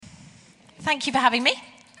Thank you for having me.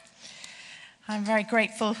 I'm very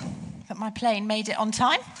grateful that my plane made it on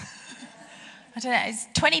time. I don't know, it's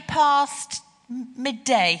 20 past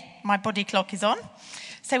midday, my body clock is on.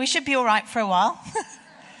 So we should be all right for a while.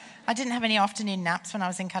 I didn't have any afternoon naps when I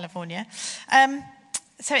was in California.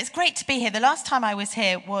 So it's great to be here. The last time I was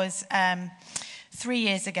here was 3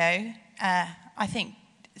 years ago, I think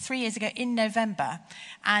 3 years ago in November.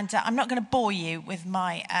 And I'm not going to bore you with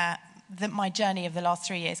my journey of the last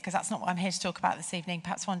 3 years, because that's not what I'm here to talk about this evening.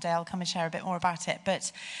 Perhaps one day I'll come and share a bit more about it.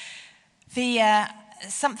 But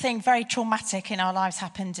something very traumatic in our lives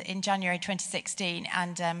happened in January 2016,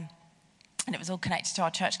 and it was all connected to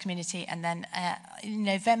our church community. And then in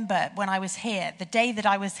November, when I was here, the day that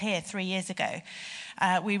I was here 3 years ago,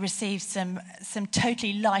 we received some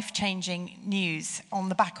totally life-changing news on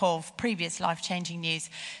the back of previous life-changing news.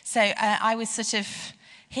 So I was sort of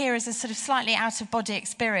here as a sort of slightly out-of-body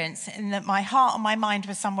experience, in that my heart and my mind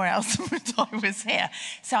were somewhere else when I was here.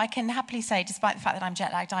 So I can happily say, despite the fact that I'm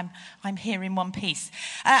jet-lagged, I'm here in one piece.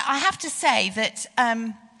 I have to say that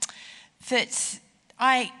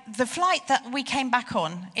the flight that we came back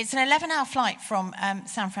on, it's an 11-hour flight from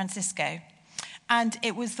San Francisco, and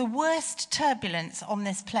it was the worst turbulence on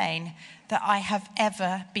this plane that I have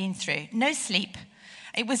ever been through. No sleep.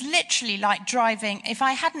 It was literally like driving. If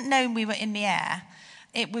I hadn't known we were in the air,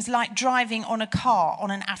 it was like driving on a car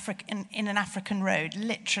on an African road.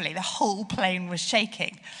 Literally, the whole plane was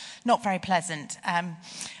shaking. Not very pleasant. And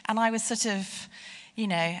I was sort of,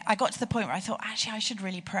 I got to the point where I thought, actually, I should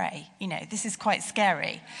really pray. This is quite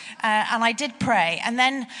scary. And I did pray. And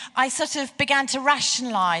then I sort of began to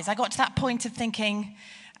rationalize. I got to that point of thinking,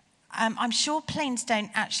 I'm sure planes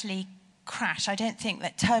don't actually crash. I don't think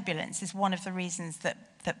that turbulence is one of the reasons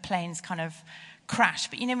that planes kind of crash.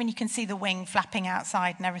 But when you can see the wing flapping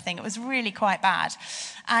outside and everything, it was really quite bad.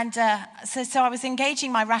 And so I was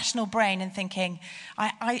engaging my rational brain and thinking,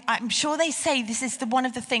 I'm sure they say this is one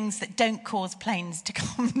of the things that don't cause planes to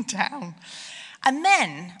come down. And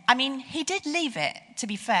then, he did leave it, to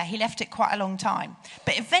be fair. He left it quite a long time.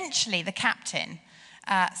 But eventually the captain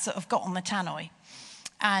sort of got on the tannoy,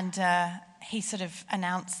 and he sort of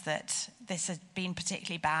announced that this had been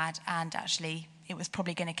particularly bad, and actually it was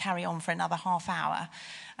probably going to carry on for another half hour.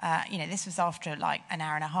 This was after like an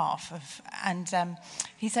hour and a half. And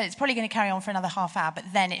he said it's probably going to carry on for another half hour, but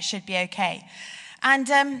then it should be okay. And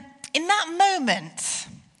in that moment,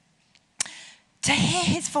 to hear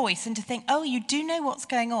his voice and to think, oh, you do know what's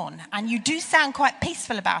going on, and you do sound quite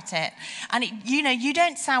peaceful about it, and you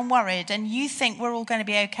don't sound worried, and you think we're all going to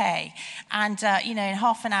be okay, and in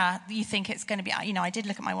half an hour you think it's going to be, I did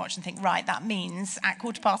look at my watch and think, right, that means at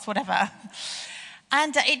 15:15 whatever.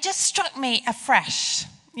 And it just struck me afresh,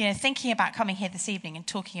 thinking about coming here this evening and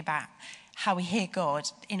talking about how we hear God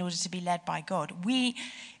in order to be led by God.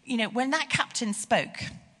 When that captain spoke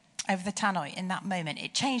over the tannoy in that moment,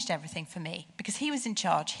 it changed everything for me, because he was in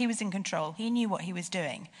charge, he was in control, he knew what he was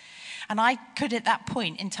doing. And I could, at that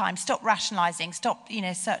point in time, stop rationalizing, stop,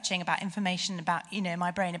 searching about information about,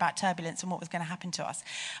 my brain about turbulence and what was going to happen to us.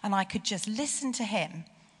 And I could just listen to him,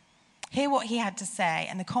 hear what he had to say,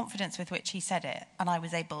 and the confidence with which he said it. And I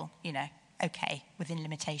was able, okay, within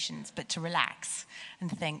limitations, but to relax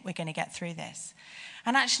and think, we're going to get through this.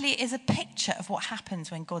 And actually, it is a picture of what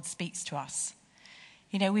happens when God speaks to us.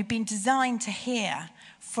 We've been designed to hear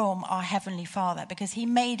from our Heavenly Father, because he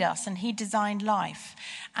made us and he designed life.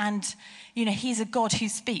 And, he's a God who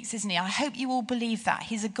speaks, isn't he? I hope you all believe that.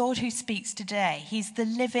 He's a God who speaks today. He's the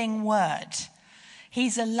living word.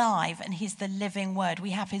 He's alive, and he's the living word.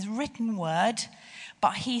 We have his written word,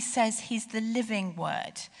 but he says he's the living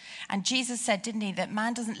word. And Jesus said, didn't he, that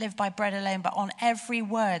man doesn't live by bread alone, but on every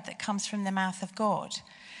word that comes from the mouth of God.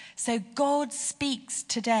 So God speaks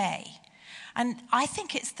today. And I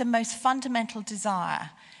think it's the most fundamental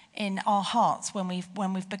desire in our hearts when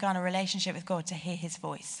we've begun a relationship with God, to hear his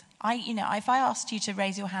voice. If I asked you to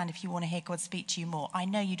raise your hand if you want to hear God speak to you more, I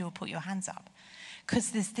know you'd all put your hands up.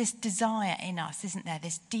 Because there's this desire in us, isn't there?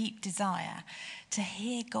 This deep desire to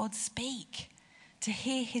hear God speak, to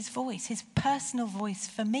hear his voice, his personal voice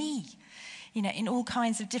for me, in all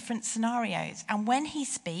kinds of different scenarios. And when he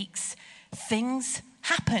speaks, things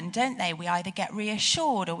happen, don't they? We either get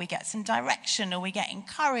reassured, or we get some direction, or we get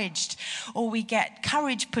encouraged, or we get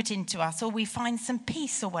courage put into us, or we find some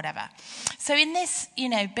peace or whatever. So in this,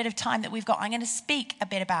 bit of time that we've got, I'm going to speak a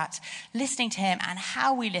bit about listening to him and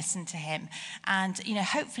how we listen to him, and,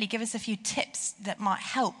 hopefully give us a few tips that might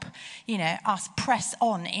help, us press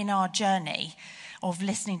on in our journey of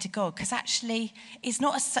listening to God. Because actually, it's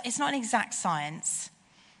not an exact science.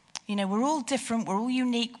 You know, we're all different, we're all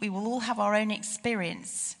unique, we will all have our own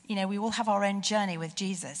experience. You know, we all have our own journey with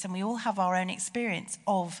Jesus, and we all have our own experience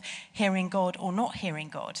of hearing God or not hearing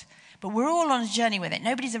God. But we're all on a journey with it.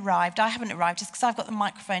 Nobody's arrived. I haven't arrived. Just because I've got the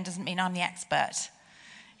microphone doesn't mean I'm the expert.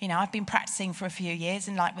 You know, I've been practicing for a few years,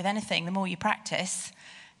 and like with anything, the more you practice,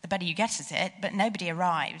 the better you get at it, but nobody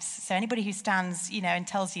arrives. So anybody who stands, you know, and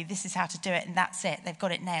tells you this is how to do it and that's it, they've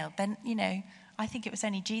got it nailed, then, you know, I think it was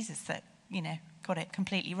only Jesus that, you know, got it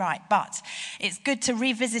completely right. But it's good to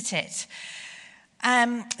revisit it.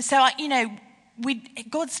 God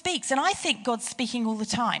speaks, and I think God's speaking all the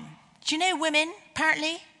time. Do you know women,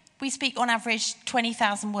 apparently, we speak on average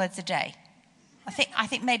 20,000 words a day. I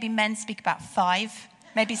think maybe men speak about 5,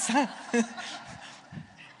 maybe so.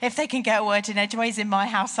 If they can get a word in edgeways in my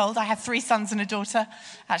household. I have 3 sons and a daughter.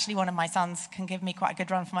 Actually, one of my sons can give me quite a good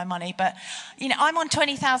run for my money. But, you know, I'm on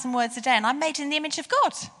 20,000 words a day, and I'm made in the image of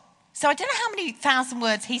God. So I don't know how many thousand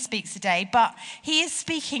words he speaks a day, but he is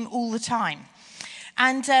speaking all the time.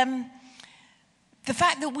 And the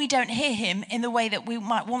fact that we don't hear him in the way that we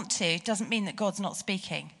might want to doesn't mean that God's not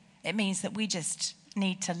speaking. It means that we just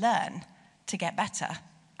need to learn to get better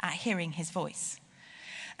at hearing his voice.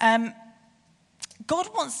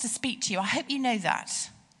 God wants to speak to you. I hope you know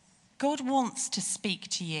that. God wants to speak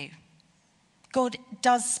to you. God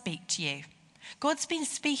does speak to you. God's been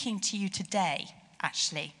speaking to you today,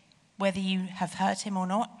 actually, whether you have heard him or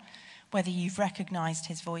not, whether you've recognized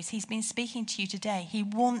his voice. He's been speaking to you today. He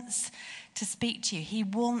wants to speak to you. He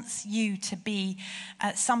wants you to be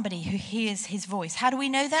somebody who hears his voice. How do we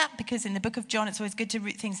know that? Because in the book of John, it's always good to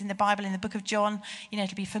root things in the Bible. In the book of John, you know,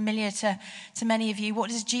 it'll be familiar to many of you. What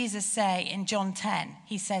does Jesus say in John 10?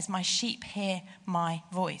 He says, my sheep hear my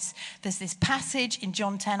voice. There's this passage in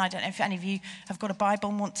John 10. I don't know if any of you have got a Bible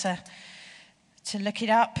and want to look it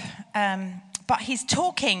up. But he's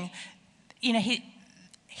talking, you know,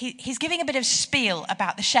 He's giving a bit of spiel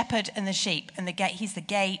about the shepherd and the sheep and the gate. He's the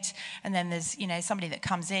gate, and then there's, you know, somebody that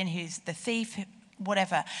comes in who's the thief,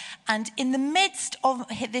 whatever. And in the midst of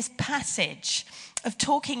this passage of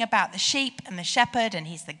talking about the sheep and the shepherd, and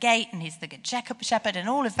he's the gate, and he's the good shepherd, and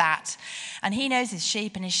all of that, and he knows his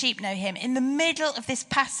sheep, and his sheep know him. In the middle of this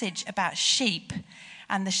passage about sheep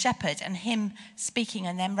and the shepherd and him speaking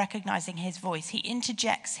and them recognizing his voice, he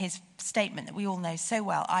interjects his statement that we all know so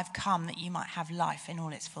well: I've come that you might have life in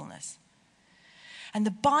all its fullness. And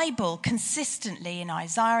the Bible consistently in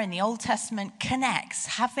Isaiah in the Old Testament connects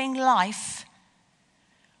having life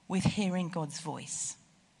with hearing God's voice.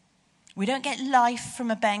 We don't get life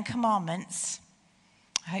from obeying commandments.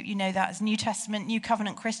 I hope you know that as New Testament, New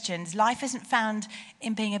Covenant Christians. Life isn't found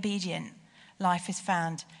in being obedient. Life is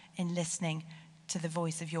found in listening to the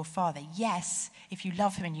voice of your Father. Yes, if you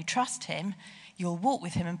love him and you trust him, you'll walk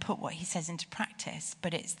with him and put what he says into practice.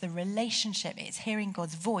 But it's the relationship, it's hearing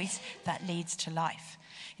God's voice that leads to life.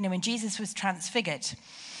 You know, when Jesus was transfigured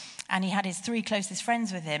and he had his 3 closest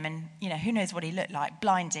friends with him, and, you know, who knows what he looked like,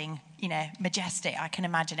 blinding, you know, majestic, I can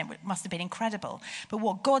imagine it must have been incredible. But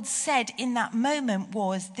what God said in that moment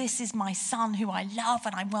was, this is my son who I love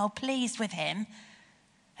and I'm well pleased with him.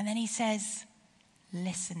 And then he says,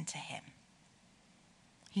 listen to him.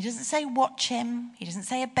 He doesn't say watch him. He doesn't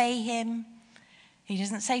say obey him. He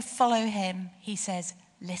doesn't say follow him. He says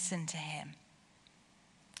listen to him.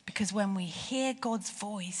 Because when we hear God's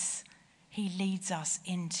voice, he leads us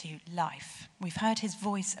into life. We've heard his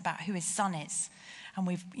voice about who his son is. And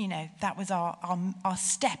we've, you know, that was our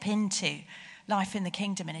step into life in the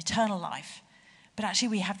kingdom and eternal life. But actually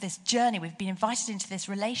we have this journey. We've been invited into this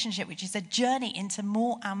relationship, which is a journey into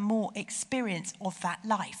more and more experience of that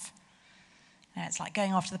life. Now, it's like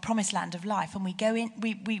going after the promised land of life, and we go in,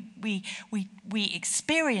 we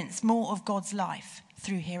experience more of God's life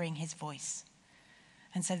through hearing his voice.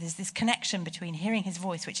 And so there's this connection between hearing his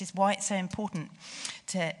voice, which is why it's so important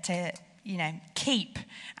to you know, keep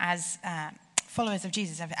as followers of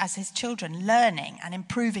Jesus, as his children, learning and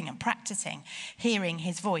improving and practicing hearing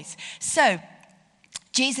his voice. So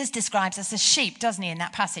Jesus describes us as sheep, doesn't he, in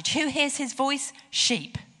that passage? Who hears his voice?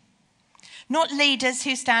 Sheep. Not leaders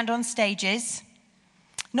who stand on stages,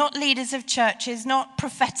 not leaders of churches, not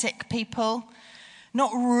prophetic people,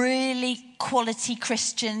 not really quality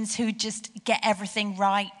Christians who just get everything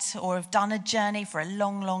right or have done a journey for a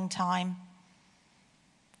long, long time.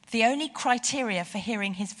 The only criteria for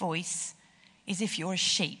hearing his voice is if you're a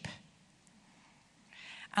sheep.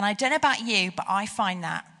 And I don't know about you, but I find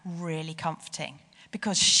that really comforting,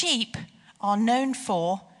 because sheep are known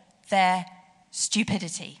for their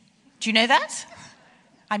stupidity. Do you know that?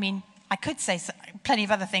 I mean, I could say plenty of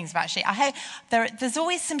other things about sheep. I hope there's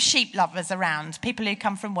always some sheep lovers around, people who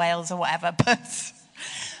come from Wales or whatever. But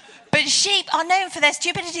But sheep are known for their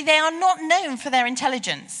stupidity. They are not known for their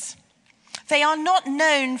intelligence. They are not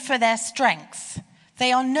known for their strength.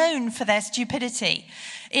 They are known for their stupidity.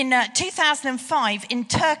 In 2005 in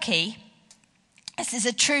Turkey, this is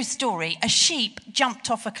a true story, a sheep jumped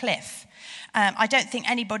off a cliff. I don't think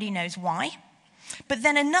anybody knows why. But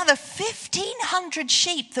then another 1,500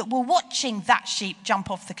 sheep that were watching that sheep jump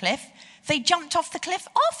off the cliff, they jumped off the cliff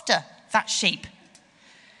after that sheep.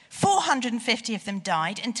 450 of them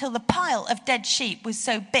died until the pile of dead sheep was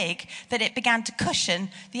so big that it began to cushion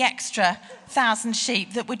the extra 1,000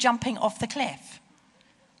 sheep that were jumping off the cliff.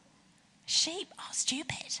 Sheep are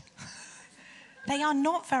stupid. They are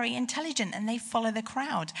not very intelligent and they follow the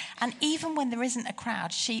crowd. And even when there isn't a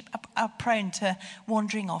crowd, sheep are prone to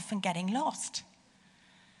wandering off and getting lost.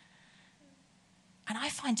 And I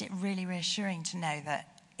find it really reassuring to know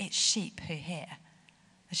that it's sheep who hear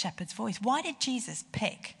the shepherd's voice. Why did Jesus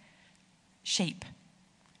pick sheep?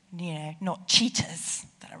 Not cheetahs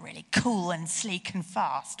that are really cool and sleek and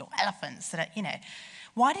fast, or elephants that are,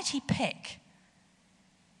 Why did he pick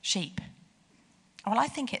sheep? Well, I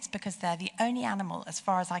think it's because they're the only animal, as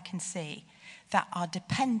far as I can see, that are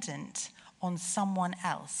dependent on someone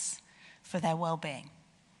else for their well-being.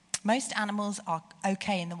 Most animals are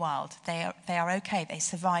okay in the wild. They are okay. They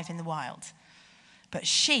survive in the wild. But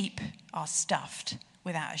sheep are stuffed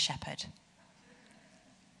without a shepherd.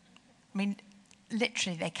 I mean,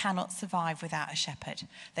 literally, they cannot survive without a shepherd.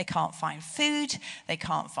 They can't find food. They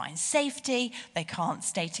can't find safety. They can't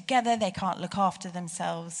stay together. They can't look after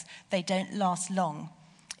themselves. They don't last long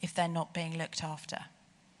if they're not being looked after.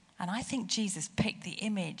 And I think Jesus picked the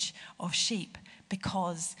image of sheep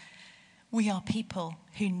because we are people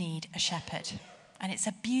who need a shepherd. And it's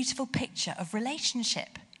a beautiful picture of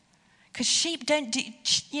relationship. Because sheep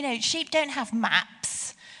don't have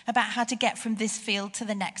maps about how to get from this field to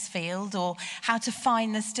the next field or how to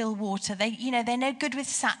find the still water. They're no good with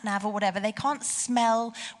sat-nav or whatever. They can't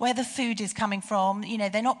smell where the food is coming from.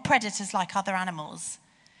 They're not predators like other animals.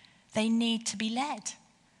 They need to be led.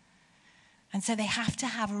 And so they have to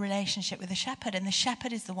have a relationship with a shepherd, and the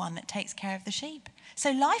shepherd is the one that takes care of the sheep.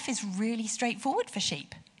 So life is really straightforward for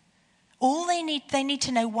sheep. All they need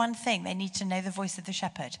to know one thing. They need to know the voice of the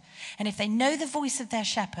shepherd. And if they know the voice of their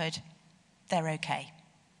shepherd, they're okay.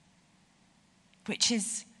 Which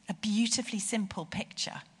is a beautifully simple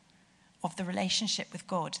picture of the relationship with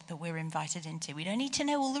God that we're invited into. We don't need to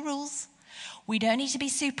know all the rules. We don't need to be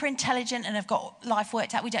super intelligent and have got life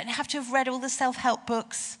worked out. We don't have to have read all the self-help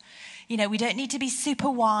books. We don't need to be super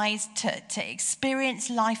wise to experience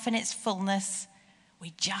life in its fullness.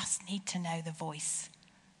 We just need to know the voice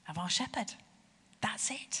of our shepherd.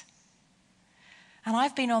 That's it. And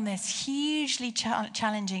I've been on this hugely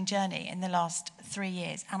challenging journey in the last 3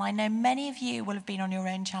 years. And I know many of you will have been on your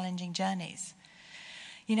own challenging journeys.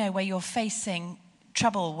 Where you're facing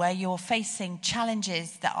trouble, where you're facing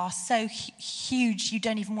challenges that are so huge you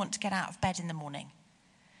don't even want to get out of bed in the morning.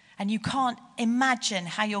 And you can't imagine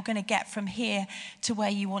how you're going to get from here to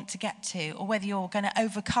where you want to get to, or whether you're going to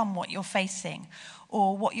overcome what you're facing,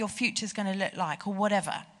 or what your future's going to look like, or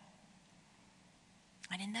whatever.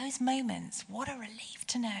 And in those moments, what a relief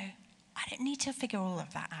to know I don't need to figure all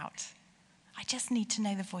of that out. I just need to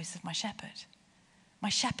know the voice of my shepherd. My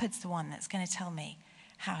shepherd's the one that's going to tell me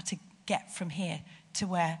how to get from here to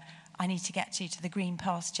where I need to get to the green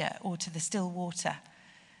pasture or to the still water.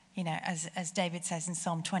 As David says in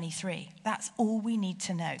Psalm 23, that's all we need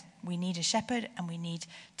to know. We need a shepherd and we need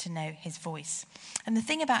to know his voice. And the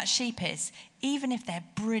thing about sheep is, even if they're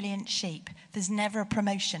brilliant sheep, there's never a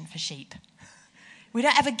promotion for sheep. We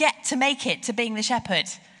don't ever get to make it to being the shepherd.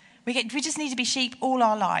 We just need to be sheep all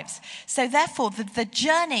our lives. So therefore, the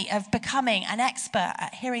journey of becoming an expert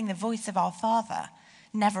at hearing the voice of our Father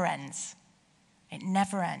never ends. It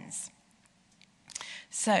never ends.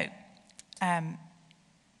 So,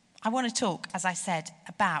 I want to talk, as I said,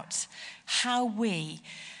 about how we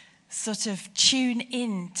sort of tune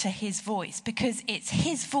in to his voice, because it's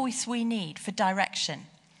his voice we need for direction.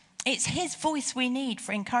 It's his voice we need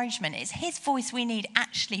for encouragement. It's his voice we need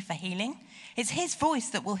actually for healing. It's his voice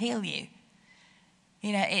that will heal you.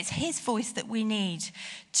 It's his voice that we need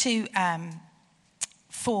to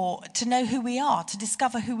know who we are, to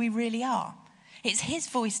discover who we really are. It's his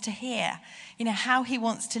voice to hear, how he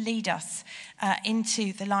wants to lead us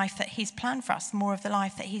into the life that he's planned for us, more of the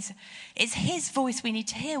life that it's his voice we need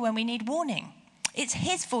to hear when we need warning. It's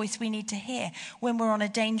his voice we need to hear when we're on a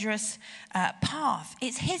dangerous path.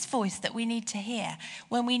 It's his voice that we need to hear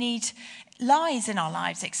when we need lies in our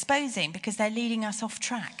lives exposing because they're leading us off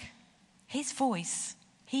track. His voice,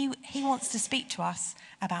 he wants to speak to us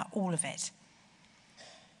about all of it.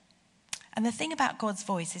 And the thing about God's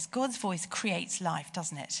voice is God's voice creates life,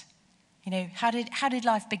 doesn't it? You know, how did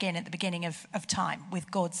life begin at the beginning of time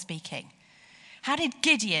with God speaking? How did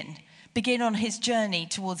Gideon begin on his journey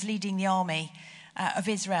towards leading the army of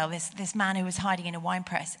Israel, this man who was hiding in a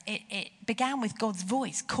winepress? It began with God's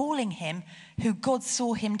voice calling him who God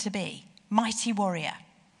saw him to be, mighty warrior.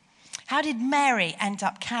 How did Mary end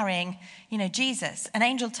up carrying, Jesus? An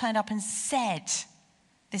angel turned up and said,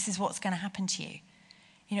 this is what's going to happen to you.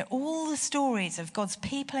 All the stories of God's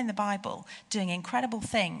people in the Bible doing incredible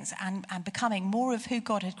things and becoming more of who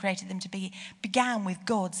God had created them to be began with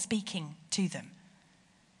God speaking to them.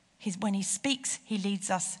 When he speaks, he leads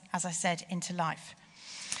us, as I said, into life.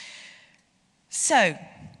 So,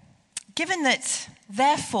 given that,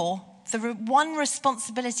 therefore, the one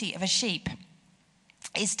responsibility of a sheep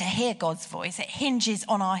is to hear God's voice, it hinges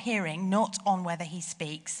on our hearing, not on whether he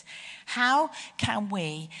speaks. How can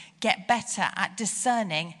we get better at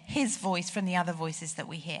discerning his voice from the other voices that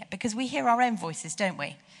we hear? Because we hear our own voices, don't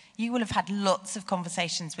we? You will have had lots of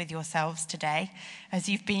conversations with yourselves today as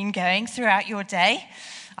you've been going throughout your day.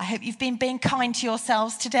 I hope you've been being kind to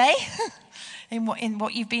yourselves today in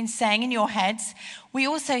what you've been saying in your heads. We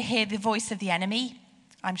also hear the voice of the enemy.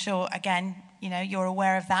 I'm sure, again, you're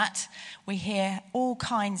aware of that. We hear all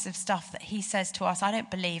kinds of stuff that he says to us. I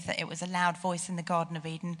don't believe that it was a loud voice in the Garden of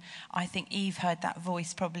Eden. I think Eve heard that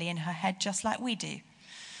voice probably in her head just like we do.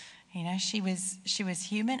 She was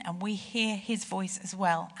human, and we hear his voice as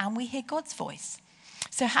well, and we hear God's voice.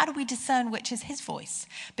 So how do we discern which is his voice?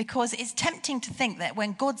 Because it's tempting to think that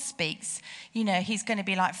when God speaks, he's going to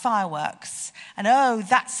be like fireworks. And, oh,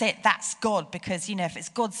 that's it, that's God. Because, if it's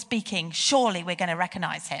God speaking, surely we're going to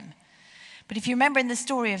recognize him. But if you remember in the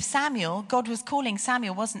story of Samuel, God was calling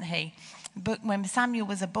Samuel, wasn't he? But when Samuel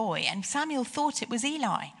was a boy, and Samuel thought it was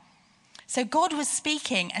Eli. So God was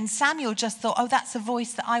speaking, and Samuel just thought, oh, that's a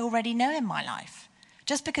voice that I already know in my life.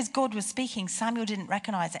 Just because God was speaking, Samuel didn't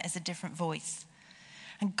recognize it as a different voice.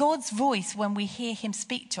 And God's voice, when we hear him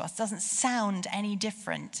speak to us, doesn't sound any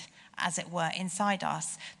different, as it were, inside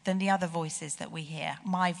us than the other voices that we hear,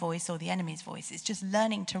 my voice or the enemy's voice. It's just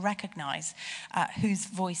learning to recognize whose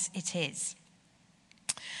voice it is.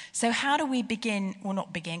 So how do we begin, or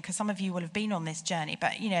not begin, because some of you will have been on this journey,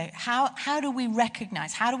 but, how do we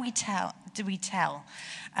recognize, how do we tell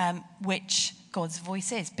which God's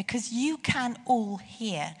voice is? Because you can all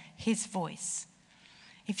hear his voice.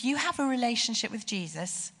 If you have a relationship with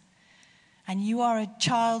Jesus and you are a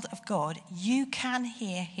child of God, you can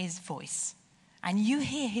hear his voice. And you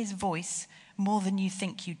hear his voice more than you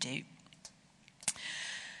think you do.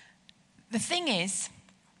 The thing is,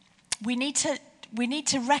 we need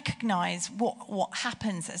to recognize what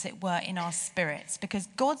happens, as it were, in our spirits, because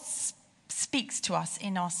God speaks to us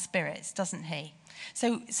in our spirits, doesn't he?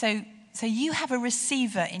 So you have a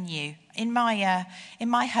receiver in you. In my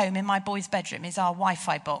home, in my boys' bedroom, is our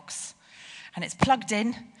Wi-Fi box, and it's plugged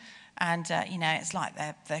in, and it's like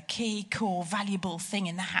the key, core, valuable thing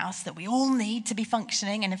in the house that we all need to be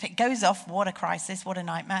functioning. And if it goes off, what a crisis, what a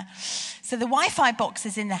nightmare. So the Wi-Fi box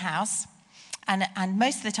is in the house. And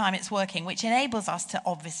most of the time it's working, which enables us to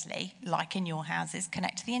obviously, like in your houses,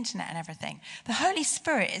 connect to the internet and everything. The Holy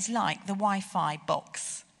Spirit is like the Wi-Fi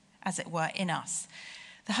box, as it were, in us.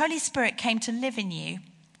 The Holy Spirit came to live in you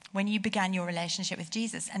when you began your relationship with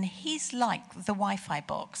Jesus, and he's like the Wi-Fi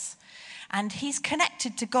box. And he's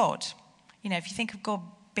connected to God. If you think of God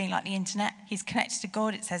being like the internet, he's connected to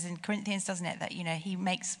God. It says in Corinthians, doesn't it, that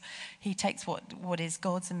he takes what is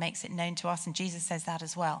God's and makes it known to us, and Jesus says that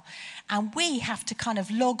as well. And we have to kind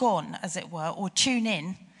of log on, as it were, or tune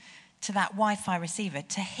in to that Wi-Fi receiver,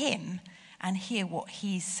 to him, and hear what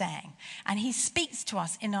he's saying. And he speaks to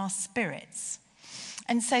us in our spirits.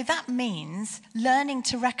 And so that means learning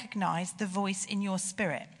to recognize the voice in your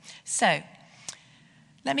spirit. So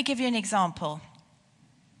let me give you an example.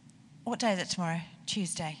 What day is it tomorrow?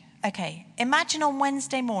 Tuesday. Okay, imagine on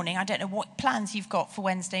Wednesday morning, I don't know what plans you've got for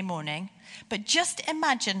Wednesday morning, but just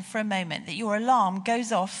imagine for a moment that your alarm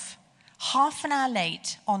goes off half an hour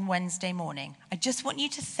late on Wednesday morning. I just want you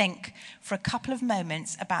to think for a couple of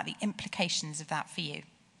moments about the implications of that for you.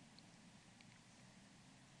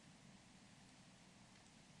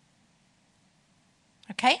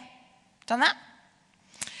 Okay, done that?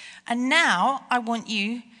 And now I want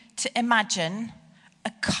you to imagine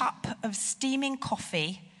a cup of steaming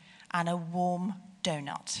coffee and a warm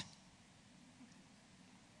donut.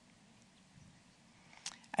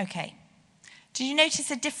 Okay. Did you notice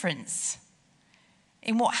a difference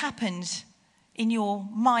in what happened in your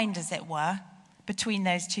mind, as it were, between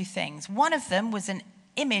those two things? One of them was an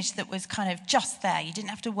image that was kind of just there. You didn't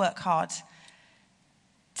have to work hard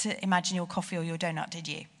to imagine your coffee or your donut, did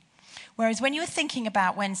you? Whereas when you were thinking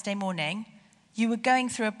about Wednesday morning, you were going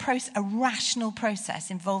through a rational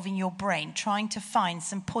process involving your brain, trying to find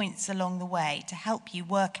some points along the way to help you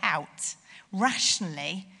work out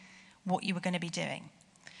rationally what you were going to be doing.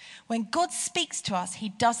 When God speaks to us, he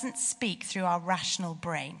doesn't speak through our rational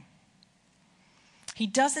brain. He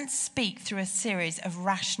doesn't speak through a series of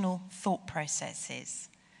rational thought processes.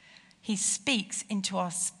 He speaks into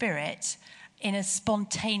our spirit in a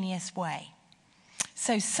spontaneous way.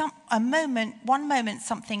 So one moment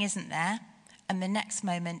something isn't there, and the next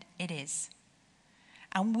moment it is.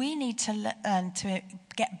 And we need to learn to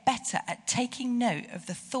get better at taking note of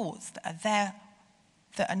the thoughts that are there,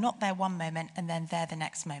 that are not there one moment and then there the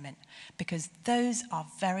next moment, because those are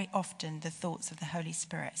very often the thoughts of the Holy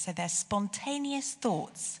Spirit. So they're spontaneous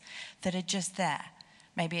thoughts that are just there.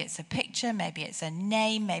 Maybe it's a picture, maybe it's a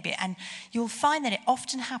name, and you'll find that it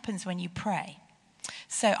often happens when you pray.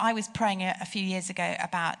 So I was praying a few years ago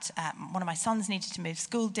about one of my sons needed to move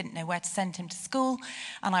school, didn't know where to send him to school.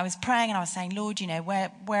 And I was praying and I was saying, Lord,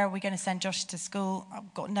 where are we going to send Josh to school?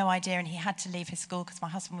 I've got no idea. And he had to leave his school because my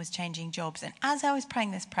husband was changing jobs. And as I was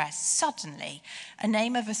praying this prayer, suddenly a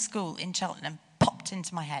name of a school in Cheltenham popped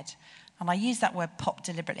into my head. And I use that word pop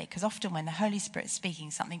deliberately because often when the Holy Spirit's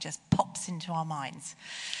speaking, something just pops into our minds.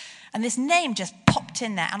 And this name just popped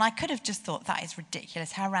in there. And I could have just thought, that is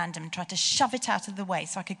ridiculous, how random, and tried to shove it out of the way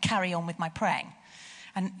so I could carry on with my praying.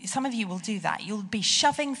 And some of you will do that. You'll be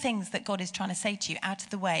shoving things that God is trying to say to you out of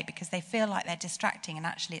the way because they feel like they're distracting, and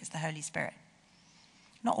actually it's the Holy Spirit.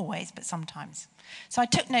 Not always, but sometimes. So I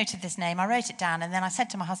took note of this name. I wrote it down, and then I said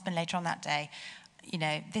to my husband later on that day,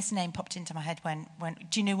 this name popped into my head when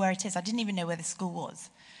do you know where it is? I didn't even know where the school was.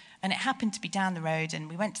 And it happened to be down the road, and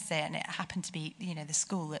we went to see it, and it happened to be, the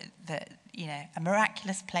school that a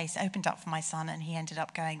miraculous place opened up for my son, and he ended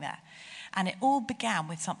up going there. And it all began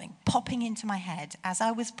with something popping into my head as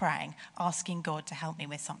I was praying, asking God to help me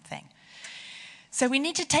with something. So we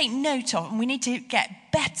need to take note of, and we need to get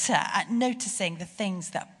better at noticing the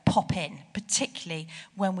things that pop in, particularly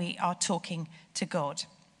when we are talking to God.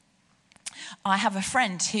 I have a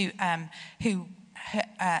friend who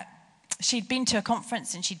she'd been to a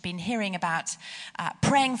conference and she'd been hearing about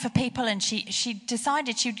praying for people, and she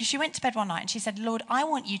decided, she went to bed one night and she said, Lord, I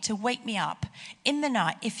want you to wake me up in the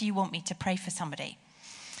night if you want me to pray for somebody.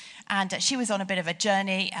 And she was on a bit of a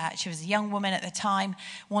journey. She was a young woman at the time,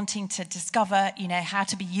 wanting to discover, how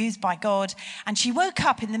to be used by God. And she woke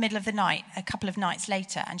up in the middle of the night, a couple of nights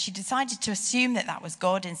later, and she decided to assume that was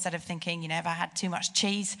God instead of thinking, if I had too much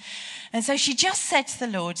cheese. And so she just said to the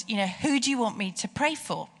Lord, who do you want me to pray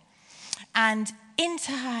for? And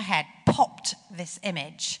into her head popped this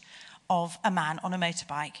image of a man on a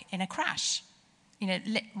motorbike in a crash,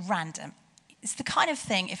 random. It's the kind of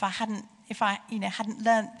thing, if I hadn't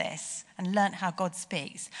learnt this and learnt how God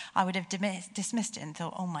speaks, I would have dismissed it and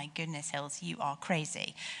thought, oh my goodness, Hills, you are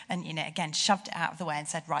crazy. And, again, shoved it out of the way and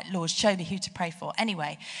said, right, Lord, show me who to pray for.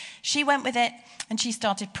 Anyway, she went with it and she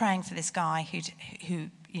started praying for this guy who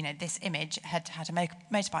this image had a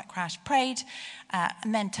motorbike crash, prayed,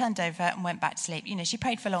 and then turned over and went back to sleep. She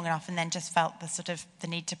prayed for long enough and then just felt the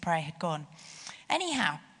need to pray had gone.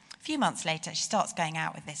 Anyhow, a few months later, she starts going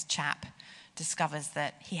out with this chap, discovers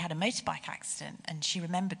that he had a motorbike accident, and she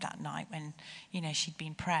remembered that night when, she'd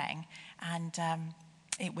been praying, and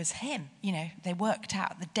it was him. They worked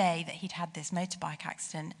out the day that he'd had this motorbike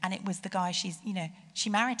accident, and it was the guy she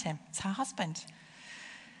married him. It's her husband.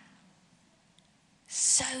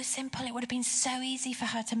 So simple. It would have been so easy for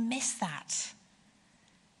her to miss that.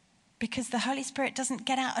 Because the Holy Spirit doesn't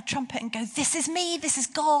get out a trumpet and go, this is me, this is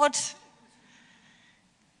God.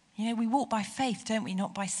 We walk by faith, don't we?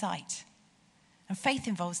 Not by sight. And faith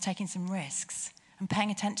involves taking some risks and paying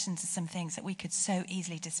attention to some things that we could so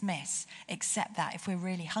easily dismiss, except that if we're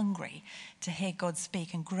really hungry to hear God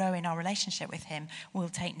speak and grow in our relationship with him, we'll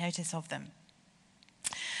take notice of them.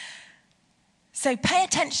 So pay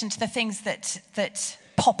attention to the things that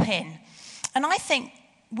pop in. And I think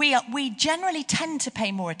we generally tend to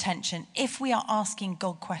pay more attention if we are asking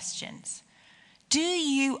God questions. Do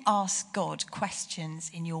you ask God questions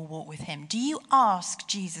in your walk with him? Do you ask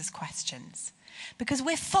Jesus questions? Because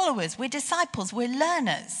we're followers, we're disciples, we're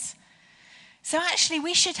learners. So actually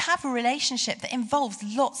we should have a relationship that involves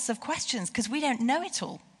lots of questions because we don't know it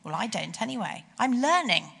all. Well, I don't anyway. I'm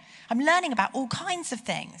learning about all kinds of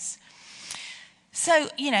things. So,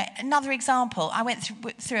 another example, I went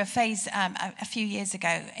through a phase a few years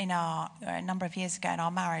ago a number of years ago in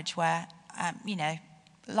our marriage where,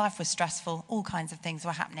 life was stressful, all kinds of things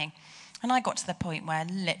were happening. And I got to the point where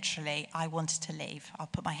literally I wanted to leave. I'll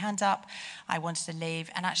put my hand up, I wanted to leave.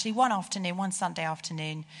 And actually one Sunday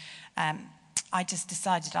afternoon, I just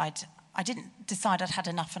decided I didn't decide I'd had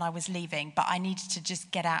enough and I was leaving, but I needed to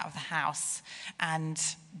just get out of the house and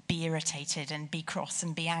be irritated and be cross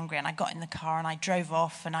and be angry. And I got in the car and I drove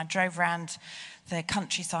off, and I drove around the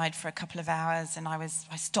countryside for a couple of hours, and I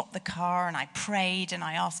stopped the car and I prayed and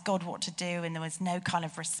I asked God what to do, and there was no kind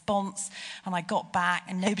of response. And I got back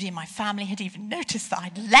and nobody in my family had even noticed that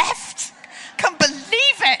I'd left. Can't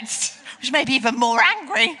believe it, which made me even more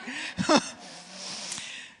angry.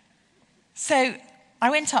 So I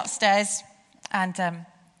went upstairs and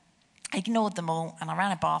ignored them all, and I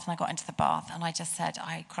ran a bath, and I got into the bath, and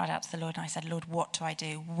I cried out to the Lord, and I said, Lord, what do I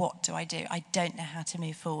do? What do I do? I don't know how to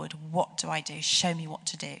move forward. What do I do? Show me what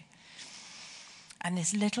to do. And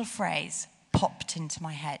this little phrase popped into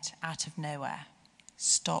my head out of nowhere.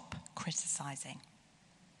 Stop criticizing.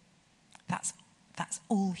 That's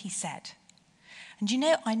all he said. And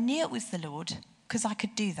I knew it was the Lord because I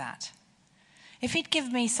could do that. If he'd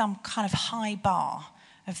given me some kind of high bar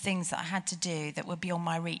of things that I had to do that were beyond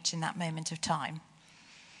my reach in that moment of time,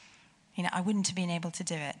 I wouldn't have been able to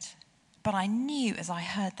do it. But I knew as I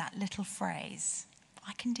heard that little phrase,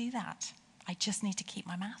 I can do that. I just need to keep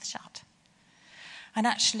my mouth shut. And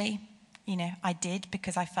actually, I did,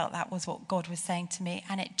 because I felt that was what God was saying to me,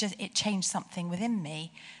 and it changed something within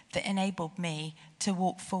me that enabled me to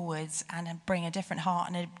walk forwards and bring a different heart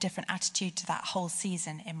and a different attitude to that whole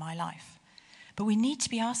season in my life. But we need to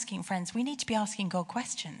be asking, friends, God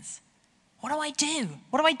questions. What do I do?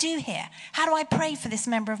 What do I do here? How do I pray for this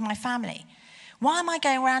member of my family? Why am I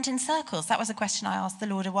going around in circles? That was a question I asked the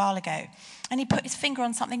Lord a while ago. And he put his finger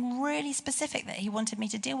on something really specific that he wanted me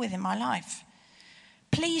to deal with in my life.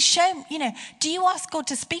 Please show me, do you ask God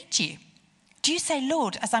to speak to you? Do you say,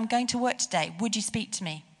 Lord, as I'm going to work today, would you speak to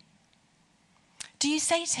me? Do you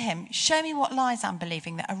say to him, show me what lies I'm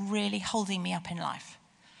believing that are really holding me up in life?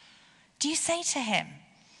 Do you say to him,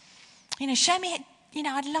 show me,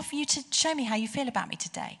 I'd love you to show me how you feel about me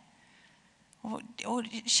today. Or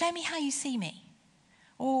show me how you see me.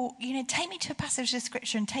 Or, take me to a passage of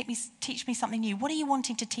scripture and teach me something new. What are you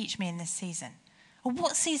wanting to teach me in this season? Or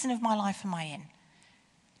what season of my life am I in?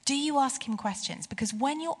 Do you ask him questions? Because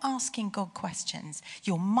when you're asking God questions,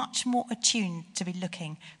 you're much more attuned to be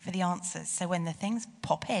looking for the answers. So when the things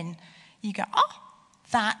pop in, you go,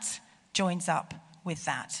 that joins up with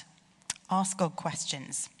that. Ask God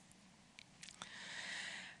questions.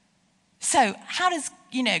 So how does,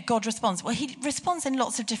 God respond? Well, he responds in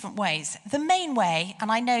lots of different ways. The main way, and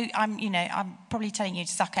I know I'm probably telling you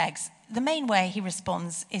to suck eggs. The main way he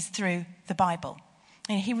responds is through the Bible.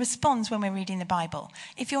 He responds when we're reading the Bible.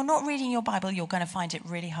 If you're not reading your Bible, you're going to find it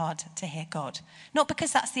really hard to hear God. Not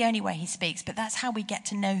because that's the only way he speaks, but that's how we get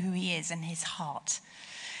to know who he is and his heart.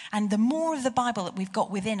 And the more of the Bible that we've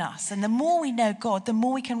got within us, and the more we know God, the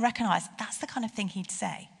more we can recognize that's the kind of thing he'd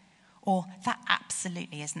say. Or that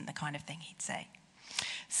absolutely isn't the kind of thing he'd say.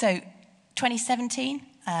 So 2017,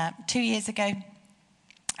 2 years ago,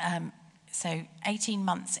 so 18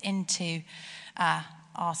 months into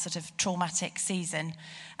our sort of traumatic season,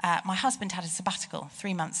 my husband had a sabbatical,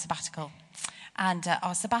 3 months sabbatical. And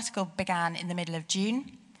our sabbatical began in the middle of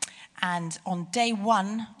June. And on day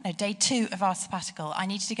 2 of our sabbatical, I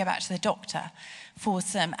needed to go back to the doctor for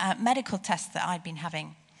some medical tests that I'd been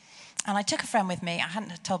having. And I took a friend with me. I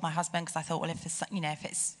hadn't told my husband because I thought, well,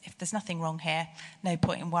 if there's nothing wrong here, no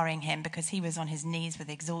point in worrying him, because he was on his knees with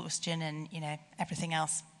exhaustion and, everything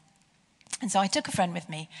else. And so I took a friend with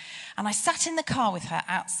me, and I sat in the car with her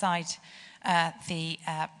outside the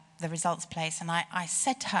results place, and I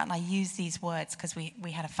said to her, and I used these words because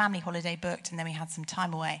we had a family holiday booked and then we had some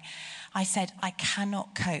time away. I said, I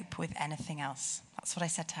cannot cope with anything else. That's what I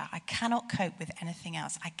said to her. I cannot cope with anything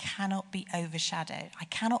else. I cannot be overshadowed. I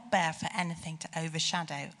cannot bear for anything to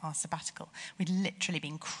overshadow our sabbatical. We'd literally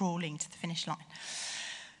been crawling to the finish line.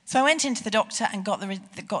 So I went into the doctor and got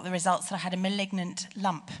the results that I had a malignant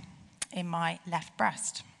lump in my left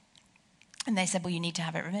breast. And they said, well, you need to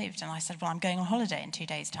have it removed. And I said, well, I'm going on holiday in 2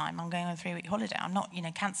 days' time. I'm going on a 3-week holiday. I'm not,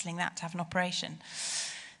 cancelling that to have an operation.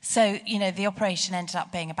 So, the operation ended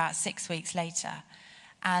up being about 6 weeks later.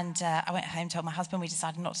 And I went home, told my husband. We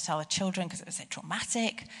decided not to tell the children because it was so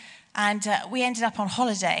traumatic. And we ended up on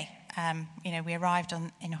holiday. We arrived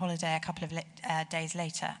in holiday a couple of days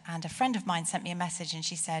later. And a friend of mine sent me a message, and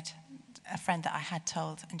she said, a friend that I had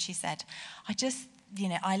told, and she said,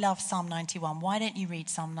 I love Psalm 91. Why don't you read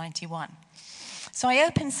Psalm 91? So I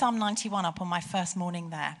opened Psalm 91 up on my first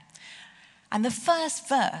morning there. And the first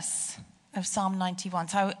verse of Psalm 91,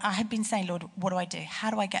 so I had been saying, Lord, what do I do? How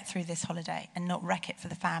do I get through this holiday and not wreck it for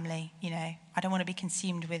the family? I don't want to be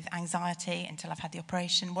consumed with anxiety until I've had the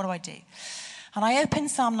operation. What do I do? And I opened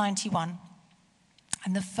Psalm 91,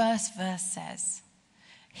 and the first verse says,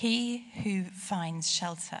 He who finds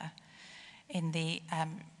shelter in the,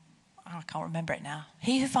 I can't remember it now.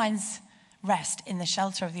 He who finds rest in the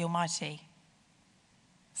shelter of the Almighty.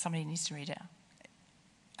 Somebody needs to read it.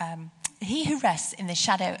 He who rests in the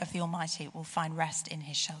shadow of the Almighty will find rest in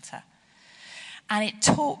his shelter. And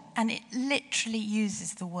it literally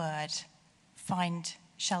uses the word find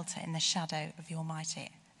shelter in the shadow of the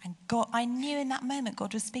Almighty. And God, I knew in that moment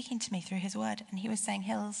God was speaking to me through his word, and he was saying,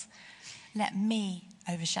 Hills, let me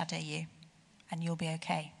overshadow you and you'll be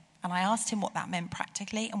okay. And I asked him what that meant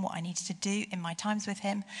practically and what I needed to do in my times with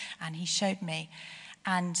him, and he showed me.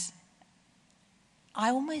 And I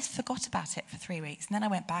almost forgot about it for 3 weeks. And then I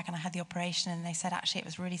went back and I had the operation, and they said actually it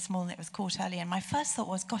was really small and it was caught early. And my first thought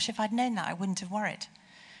was, gosh, if I'd known that, I wouldn't have worried.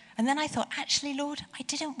 And then I thought, actually, Lord, I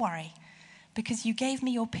didn't worry because you gave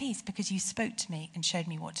me your peace, because you spoke to me and showed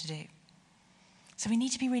me what to do. So we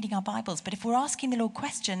need to be reading our Bibles. But if we're asking the Lord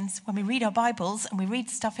questions when we read our Bibles and we read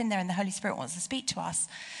stuff in there and the Holy Spirit wants to speak to us,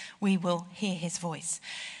 we will hear his voice.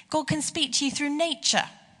 God can speak to you through nature.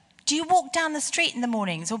 Do you walk down the street in the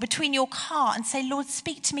mornings or between your car and say, Lord,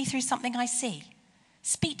 speak to me through something I see?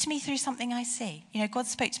 Speak to me through something I see. You know, God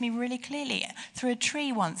spoke to me really clearly through a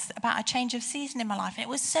tree once about a change of season in my life. And it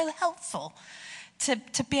was so helpful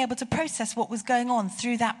to be able to process what was going on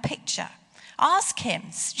through that picture. Ask him,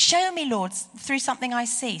 show me, Lord, through something I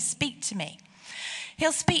see. Speak to me.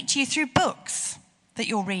 He'll speak to you through books that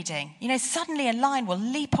you're reading. You know, suddenly a line will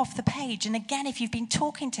leap off the page. And again, if you've been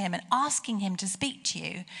talking to him and asking him to speak to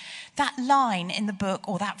you, that line in the book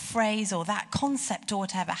or that phrase or that concept or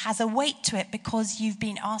whatever has a weight to it because you've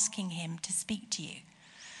been asking him to speak to you.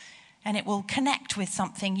 And it will connect with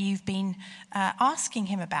something you've been asking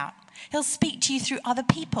him about. He'll speak to you through other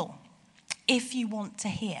people if you want to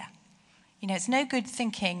hear. You know, it's no good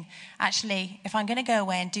thinking, actually, if I'm going to go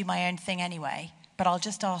away and do my own thing anyway, but I'll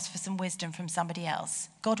just ask for some wisdom from somebody else.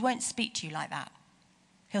 God won't speak to you like that.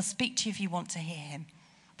 He'll speak to you if you want to hear him.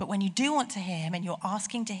 But when you do want to hear him and you're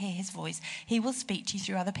asking to hear his voice, he will speak to you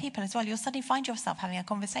through other people as well. You'll suddenly find yourself having a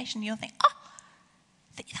conversation and you'll think,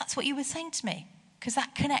 that's what you were saying to me, because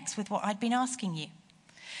that connects with what I'd been asking you.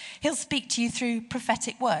 He'll speak to you through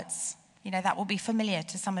prophetic words. You know, that will be familiar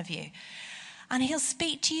to some of you. And he'll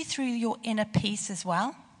speak to you through your inner peace as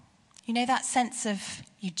well. You know, that sense of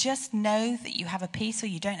you just know that you have a peace or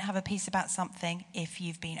you don't have a peace about something if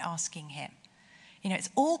you've been asking him. You know, it's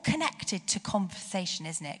all connected to conversation,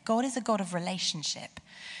 isn't it? God is a God of relationship.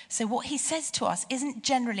 So what he says to us isn't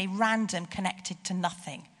generally random, connected to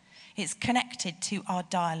nothing. It's connected to our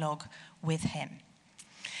dialogue with him.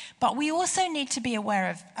 But we also need to be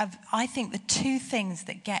aware of I think, the two things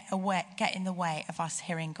that get in the way of us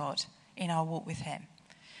hearing God in our walk with him.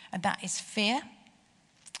 And that is fear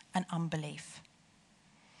and unbelief.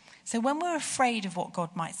 So when we're afraid of what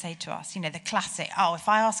God might say to us, you know, the classic, if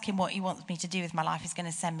I ask him what he wants me to do with my life, he's going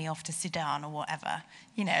to send me off to Sudan or whatever,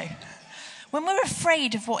 you know. When we're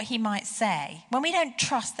afraid of what he might say, when we don't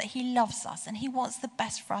trust that he loves us and he wants the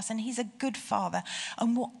best for us and he's a good father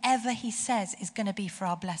and whatever he says is going to be for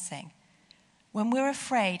our blessing, when we're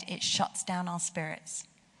afraid, it shuts down our spirits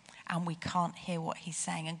and we can't hear what he's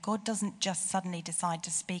saying. And God doesn't just suddenly decide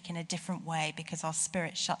to speak in a different way because our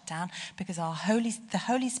spirit's shut down, because the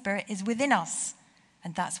Holy Spirit is within us,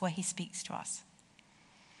 and that's where he speaks to us.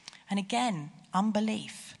 And again,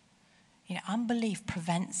 unbelief. You know, unbelief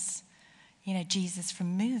prevents, you know, Jesus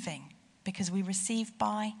from moving because we receive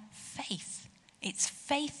by faith. It's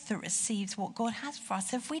faith that receives what God has for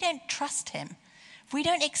us. So if we don't trust him, if we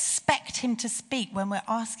don't expect him to speak when we're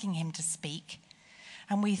asking him to speak,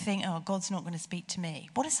 and we think, God's not going to speak to me.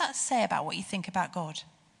 What does that say about what you think about God?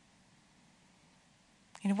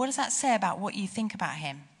 You know, what does that say about what you think about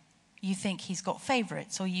him? You think he's got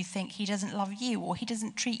favorites, or you think he doesn't love you, or he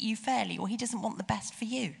doesn't treat you fairly, or he doesn't want the best for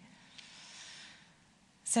you.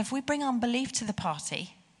 So if we bring unbelief to the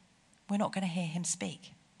party, we're not going to hear him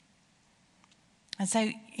speak. And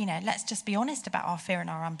so, you know, let's just be honest about our fear and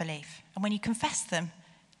our unbelief. And when you confess them,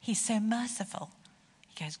 he's so merciful.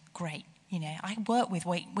 He goes, great. You know, I work with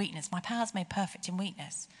weakness. My power's made perfect in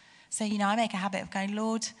weakness. So, you know, I make a habit of going,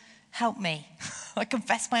 Lord, help me. I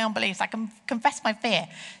confess my unbeliefs. I can confess my fear.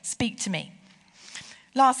 Speak to me.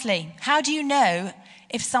 Lastly, how do you know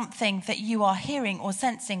if something that you are hearing or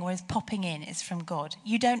sensing or is popping in is from God?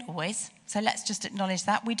 You don't always. So let's just acknowledge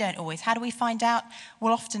that. We don't always. How do we find out?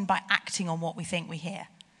 Well, often by acting on what we think we hear.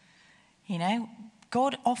 You know,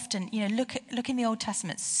 God often, you know, look in the Old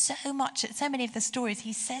Testament, so many of the stories,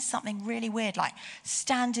 he says something really weird, like,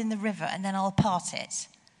 stand in the river and then I'll part it.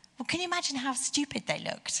 Well, can you imagine how stupid they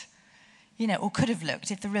looked? You know, or could have looked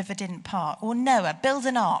if the river didn't part. Or Noah, build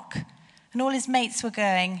an ark. And all his mates were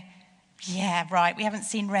going, Yeah, right. We haven't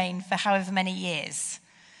seen rain for however many years.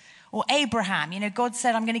 Or Abraham, God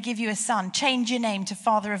said, I'm going to give you a son. Change your name to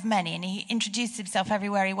father of many. And he introduced himself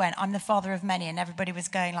everywhere he went. I'm the father of many. And everybody was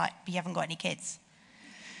going like, but you haven't got any kids.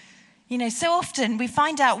 So often we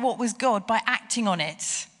find out what was God by acting on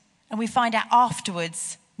it. And we find out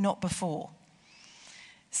afterwards, not before.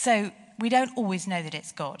 So we don't always know that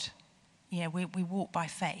it's God. We walk by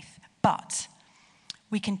faith. But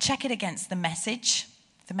we can check it against the message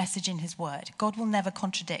in his word. God will never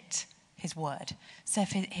contradict his word. So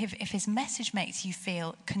if his message makes you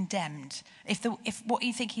feel condemned, if what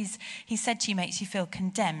you think he said to you makes you feel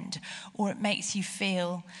condemned, or it makes you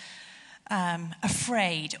feel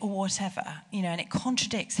afraid or whatever, and it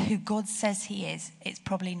contradicts who God says he is, it's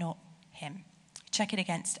probably not him. Check it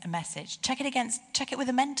against a message. Check it with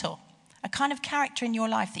a mentor, a kind of character in your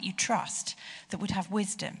life that you trust, that would have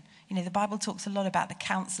wisdom. The Bible talks a lot about the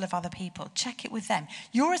counsel of other people. Check it with them.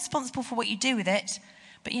 You're responsible for what you do with it.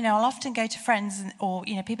 But, I'll often go to friends or,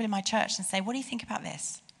 people in my church and say, what do you think about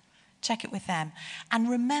this? Check it with them. And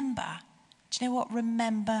remember, do you know what?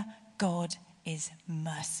 Remember, God is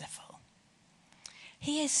merciful.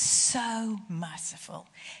 He is so merciful.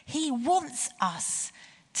 He wants us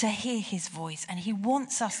to hear his voice, and he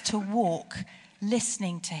wants us to walk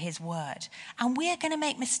listening to his word. And we are going to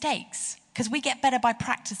make mistakes because we get better by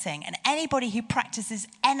practicing. And anybody who practices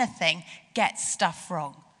anything gets stuff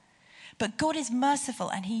wrong. But God is merciful,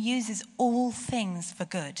 and he uses all things for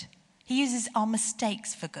good. He uses our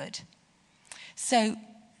mistakes for good. So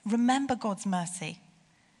remember God's mercy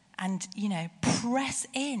and, press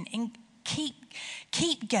in and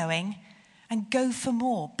keep going and go for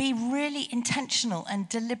more. Be really intentional and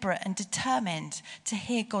deliberate and determined to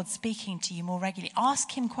hear God speaking to you more regularly.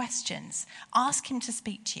 Ask him questions. Ask him to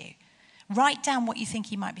speak to you. Write down what you think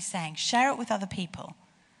he might be saying. Share it with other people.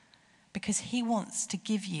 Because he wants to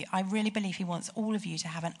give you, I really believe he wants all of you to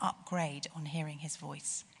have an upgrade on hearing his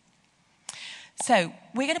voice. So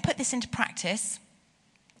we're going to put this into practice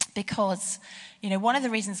because, one of the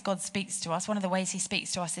reasons God speaks to us, one of the ways he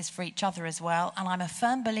speaks to us is for each other as well. And I'm a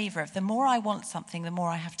firm believer of the more I want something, the more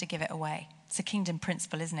I have to give it away. It's a kingdom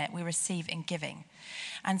principle, isn't it? We receive in giving.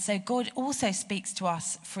 And so God also speaks to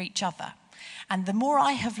us for each other. And the more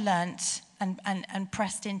I have learnt and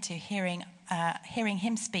pressed into hearing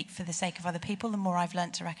him speak for the sake of other people, the more I've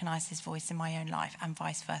learnt to recognize his voice in my own life and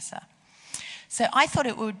vice versa. So I thought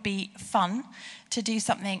it would be fun to do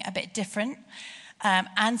something a bit different.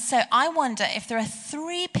 And so I wonder if there are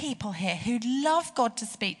 3 people here who'd love God to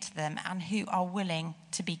speak to them and who are willing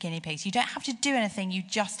to be guinea pigs. You don't have to do anything. You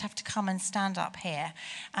just have to come and stand up here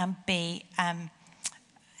and be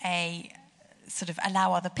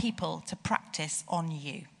allow other people to practice on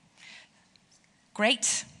you.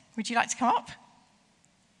 Great. Would you like to come up?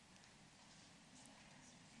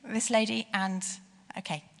 This lady and,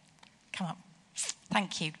 okay, come up.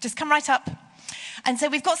 Thank you. Just come right up. And so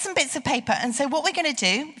we've got some bits of paper. And so what we're going to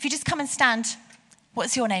do, if you just come and stand,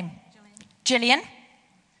 what's your name? Gillian,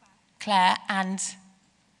 Claire, and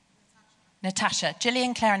Natasha.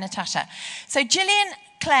 Gillian, Claire, and Natasha. So Gillian,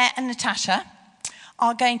 Claire, and Natasha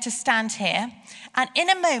are going to stand here. And in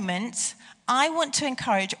a moment, I want to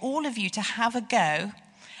encourage all of you to have a go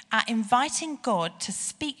at inviting God to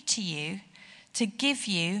speak to you, to give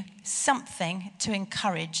you something to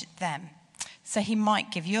encourage them. So he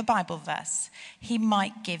might give you a Bible verse. He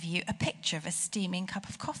might give you a picture of a steaming cup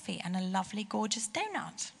of coffee and a lovely, gorgeous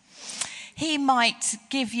donut. He might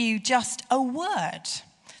give you just a word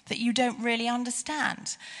that you don't really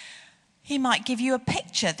understand. He might give you a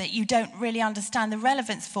picture that you don't really understand the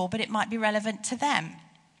relevance for, but it might be relevant to them.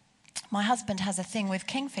 My husband has a thing with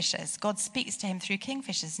kingfishers. God speaks to him through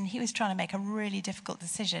kingfishers, and he was trying to make a really difficult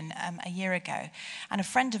decision a year ago. And a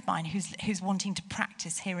friend of mine who's wanting to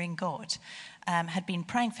practice hearing God had been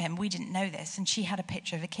praying for him. We didn't know this, and she had a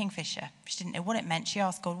picture of a kingfisher. She didn't know what it meant. She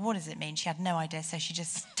asked God, what does it mean? She had no idea, so she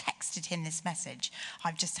just texted him this message.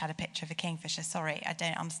 I've just had a picture of a kingfisher. Sorry, I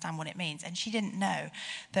don't understand what it means. And she didn't know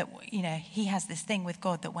that, he has this thing with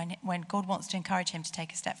God that when God wants to encourage him to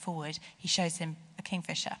take a step forward, he shows him a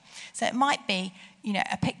kingfisher. So it might be,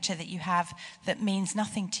 a picture that you have that means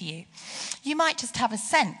nothing to you. You might just have a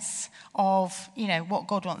sense of, what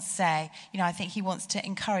God wants to say. I think he wants to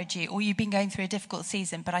encourage you, or you've been going through a difficult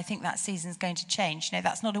season, but I think that season's going to change.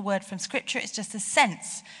 That's not a word from Scripture. It's just a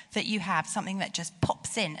sense that you have, something that just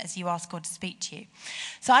pops in as you ask God to speak to you.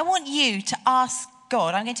 So I want you to ask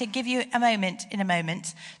God, I'm going to give you a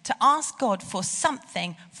moment to ask God for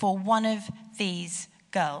something for one of these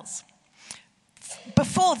girls.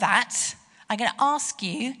 Before that, I'm going to ask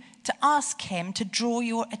you to ask him to draw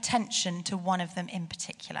your attention to one of them in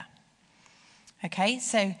particular. Okay,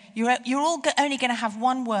 so you're all only going to have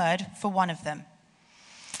one word for one of them.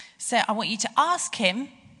 So I want you to ask him,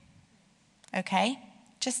 okay,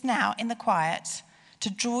 just now in the quiet, to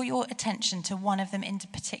draw your attention to one of them in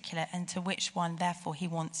particular and to which one, therefore, he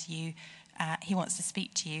wants to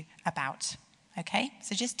speak to you about. Okay,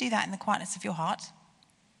 so just do that in the quietness of your heart.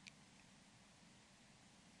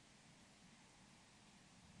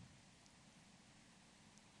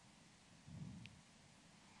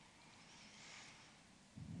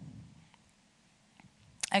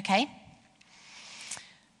 Okay.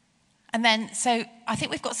 And then, so I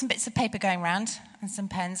think we've got some bits of paper going around and some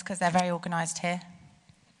pens because they're very organised here.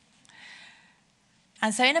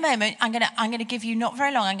 And so in a moment, I'm going to give you, not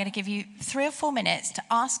very long, I'm going to give you 3 or 4 minutes to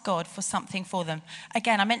ask God for something for them.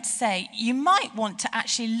 Again, I meant to say, you might want to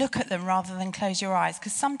actually look at them rather than close your eyes,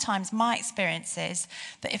 because sometimes my experience is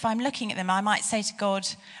that if I'm looking at them, I might say to God,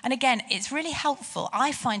 and again, it's really helpful,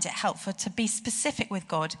 I find it helpful to be specific with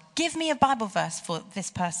God. Give me a Bible verse for this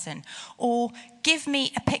person, or give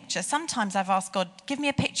me a picture. Sometimes I've asked God, give me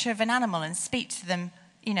a picture of an animal and speak to them,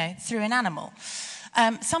 through an animal.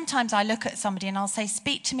 Sometimes I look at somebody and I'll say,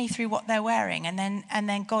 speak to me through what they're wearing. And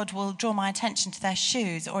then God will draw my attention to their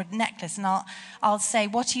shoes or a necklace. And I'll say,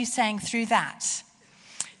 what are you saying through that?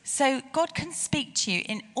 So God can speak to you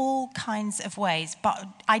in all kinds of ways. But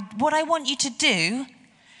what I want you to do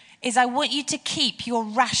is I want you to keep your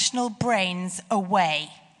rational brains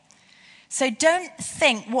away. So don't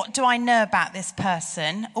think, what do I know about this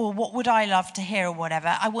person? Or what would I love to hear or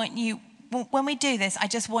whatever. When we do this, I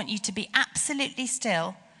just want you to be absolutely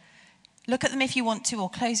still. Look at them if you want to, or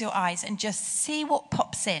close your eyes and just see what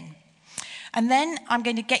pops in. And then I'm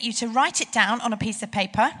going to get you to write it down on a piece of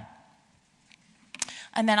paper.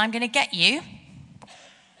 And then I'm going to get you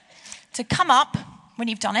to come up when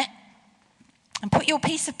you've done it and put your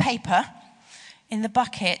piece of paper in the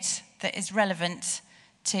bucket that is relevant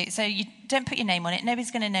to. So you don't put your name on it.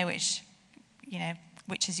 Nobody's going to know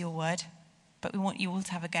which is your word. But we want you all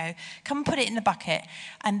to have a go. Come and put it in the bucket,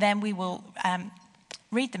 and then we will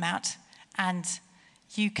read them out, and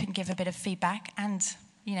you can give a bit of feedback, and,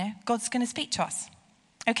 God's going to speak to us.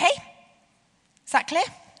 Okay? Is that clear?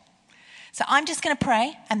 So I'm just going to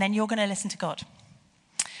pray, and then you're going to listen to God.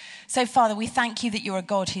 So, Father, we thank you that you're a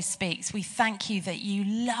God who speaks. We thank you that you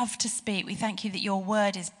love to speak. We thank you that your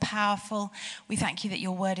word is powerful. We thank you that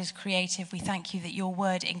your word is creative. We thank you that your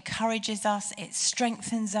word encourages us, it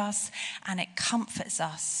strengthens us, and it comforts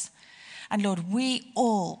us. And Lord, we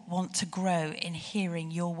all want to grow in hearing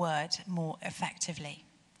your word more effectively.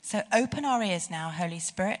 So open our ears now, Holy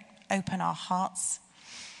Spirit. Open our hearts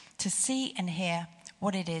to see and hear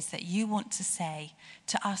what it is that you want to say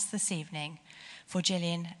to us this evening, for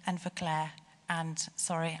Gillian and for Claire and,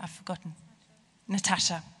 sorry, I've forgotten,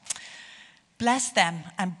 Natasha. Bless them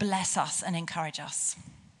and bless us and encourage us.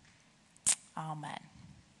 Amen.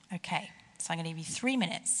 Okay, so I'm going to give you 3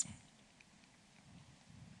 minutes.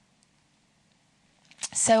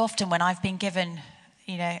 So often when I've been given,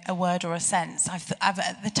 a word or a sense,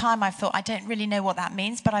 at the time I've thought, I don't really know what that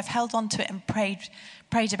means, but I've held on to it and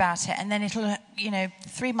prayed about it. And then it'll,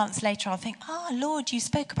 3 months later, I'll think, Lord, you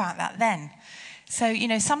spoke about that then. So,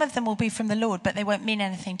 some of them will be from the Lord, but they won't mean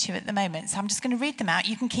anything to you at the moment. So I'm just going to read them out.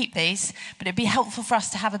 You can keep these, but it'd be helpful for us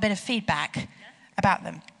to have a bit of feedback about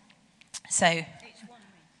them. So,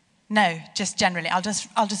 no, just generally. I'll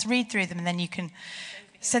just read through them and then you can.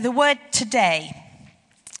 So the word today,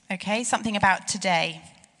 okay, something about today.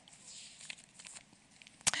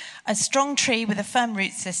 A strong tree with a firm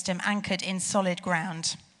root system anchored in solid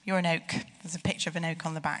ground. You're an oak. There's a picture of an oak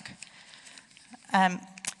on the back.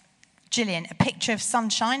 Gillian, a picture of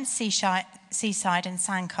sunshine, seaside and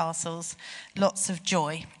sandcastles, lots of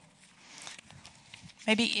joy.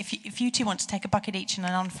 Maybe if you two want to take a bucket each and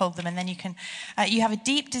unfold them, and then you can, you have a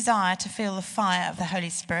deep desire to feel the fire of the Holy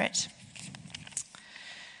Spirit.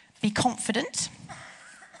 Be confident.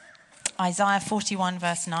 Isaiah 41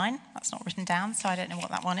 verse 9. That's not written down, so I don't know what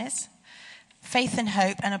that one is. Faith and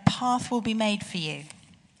hope, and a path will be made for you.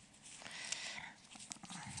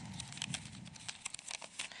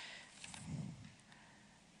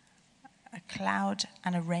 Cloud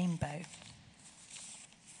and a rainbow.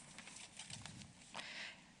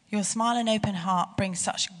 Your smile and open heart bring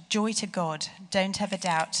such joy to God. Don't ever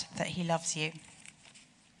doubt that he loves you.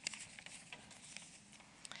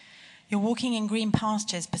 You're walking in green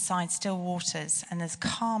pastures beside still waters, and there's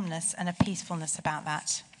calmness and a peacefulness about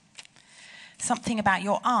that. Something about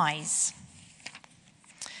your eyes.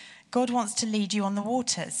 God wants to lead you on the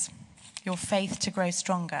waters, your faith to grow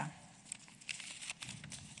stronger.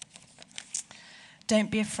 Don't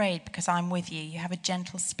be afraid because I'm with you. You have a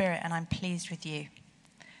gentle spirit and I'm pleased with you.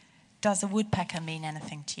 Does a woodpecker mean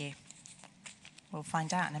anything to you? We'll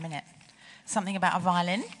find out in a minute. Something about a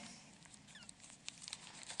violin.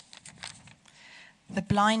 The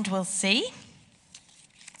blind will see.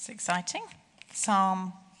 It's exciting.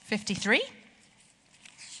 Psalm 53.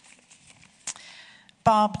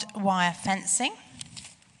 Barbed wire fencing.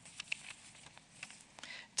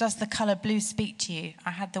 Does the colour blue speak to you? I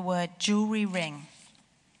had the word jewellery ring.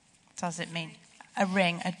 Does it mean a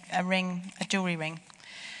ring, a jewellery ring?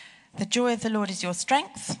 The joy of the Lord is your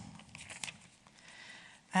strength.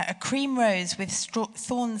 A cream rose with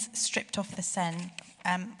thorns stripped off the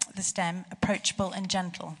stem, approachable and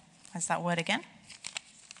gentle. There's that word again.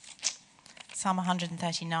 Psalm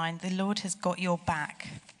 139, the Lord has got your back.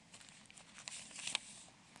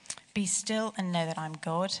 Be still and know that I'm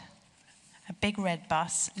God. A big red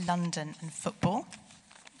bus, London and football.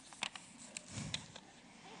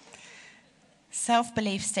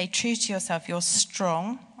 Self-belief, stay true to yourself. You're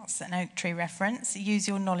strong. That's an oak tree reference. Use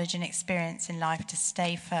your knowledge and experience in life to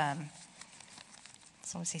stay firm.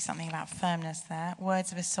 There's obviously something about firmness there.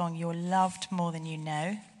 Words of a song, you're loved more than you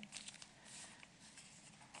know.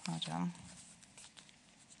 Well done.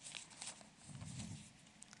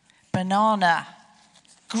 Banana.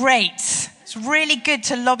 Great. It's really good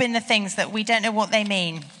to lob in the things that we don't know what they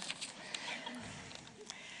mean.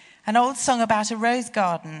 An old song about a rose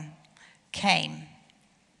garden came.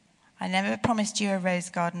 I never promised you a rose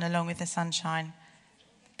garden along with the sunshine,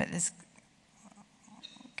 but there's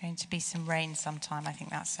going to be some rain sometime, I think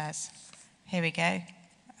that says. Here we go.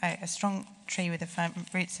 Oh, a strong tree with a firm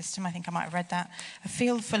root system. I think I might have read that. A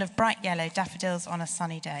field full of bright yellow daffodils on a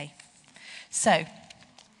sunny day. So,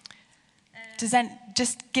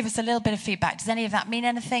 just give us a little bit of feedback. Does any of that mean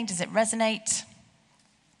anything? Does it resonate?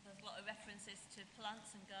 There's a lot of references to plants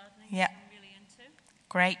and gardening yeah. that I'm really into.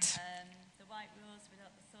 Great. The white rose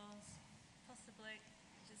without the thorns, possibly.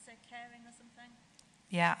 Did you say caring or something?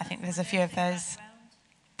 Yeah, I think there's a few of those. Background.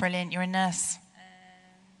 Brilliant. You're a nurse. What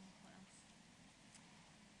else?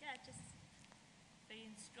 Yeah, just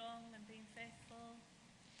being strong and being faithful.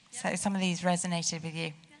 Yeah. So some of these resonated with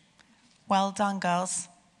you. Yeah. Well done, girls.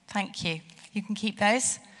 Thank you. You can keep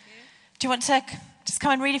those. Thank you. Do you want to just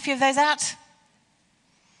come and read a few of those out?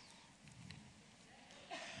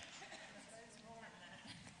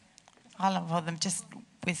 I'll have all them, just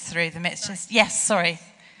whiz through them. It's just, yes, sorry.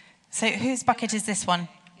 So whose bucket is this one?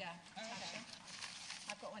 Yeah, okay.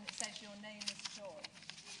 I've got one that says your name is Joy.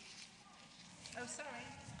 Oh, sorry.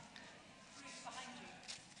 Behind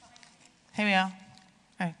you. Here we are.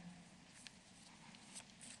 Oh.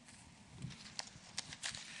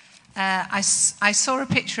 I saw a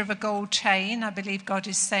picture of a gold chain. I believe God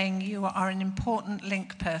is saying you are an important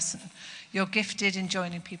link person. You're gifted in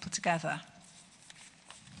joining people together.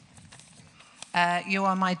 You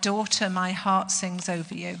are my daughter, my heart sings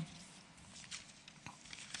over you.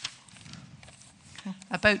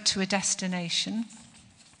 A boat to a destination.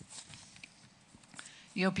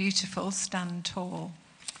 You're beautiful, stand tall.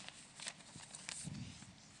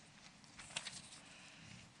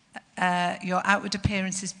 Your outward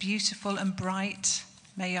appearance is beautiful and bright.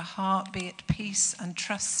 May your heart be at peace and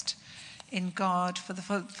trust in God for the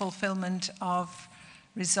fulfillment of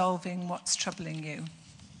resolving what's troubling you.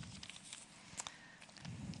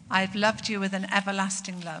 I've loved you with an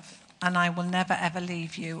everlasting love, and I will never ever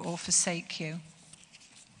leave you or forsake you.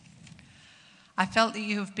 I felt that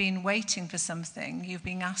you have been waiting for something you've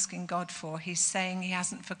been asking God for. He's saying he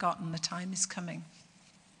hasn't forgotten, the time is coming.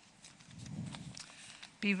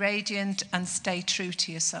 Be radiant and stay true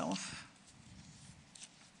to yourself.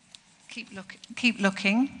 Keep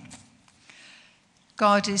looking.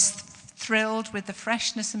 God is thrilled with the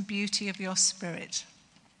freshness and beauty of your spirit.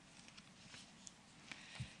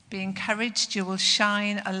 Be encouraged, you will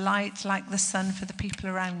shine a light like the sun for the people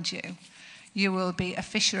around you. You will be a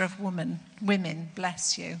fisher of women,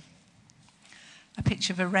 bless you. A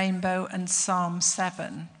picture of a rainbow and Psalm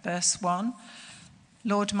 7, verse 1.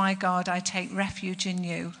 Lord my God, I take refuge in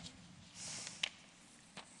you.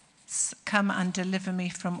 Come and deliver me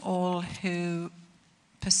from all who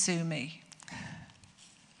pursue me.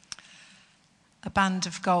 A band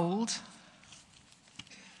of gold,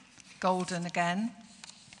 golden again.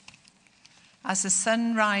 As the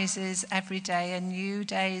sun rises every day, a new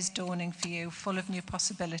day is dawning for you, full of new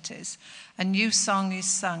possibilities. A new song is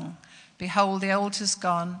sung. Behold, the old has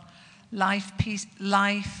gone. Life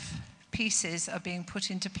pieces are being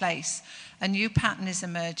put into place. A new pattern is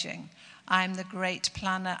emerging. I am the great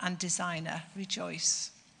planner and designer.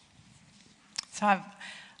 Rejoice. So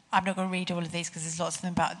I'm not going to read all of these because there's lots of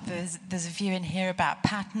them about, there's a few in here about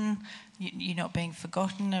pattern, you not being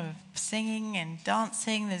forgotten, of singing and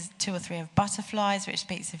dancing. There's 2 or 3 of butterflies, which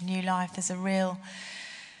speaks of new life. There's a real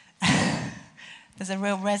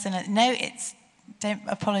resonance. No, don't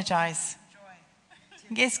apologise.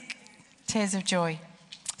 It's tears of joy.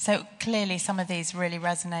 So clearly some of these really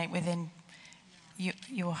resonate within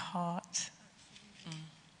your heart.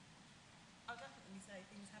 I'll definitely say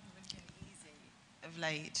things haven't really been easy of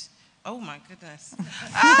late. Oh my goodness.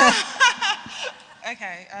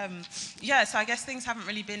 Okay. So I guess things haven't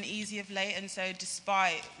really been easy of late, and so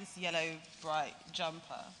despite this yellow bright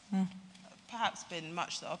jumper, perhaps been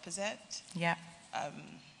much the opposite. Yeah.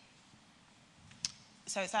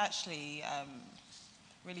 So it's actually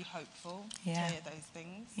really hopeful to hear those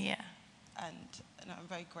things. Yeah. And I'm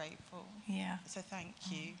very grateful. Yeah. So thank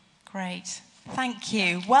you. Great. Thank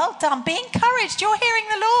you. Well done. Be encouraged. You're hearing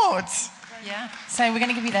the Lord. Yeah. So we're going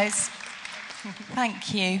to give you those.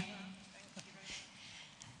 Thank you.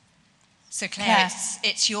 So Claire,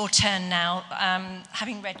 it's your turn now.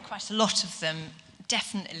 Having read quite a lot of them,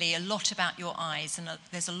 definitely a lot about your eyes, and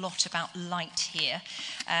there's a lot about light here.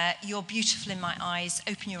 You're beautiful in my eyes.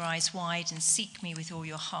 Open your eyes wide and seek me with all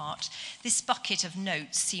your heart. This bucket of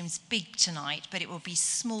notes seems big tonight, but it will be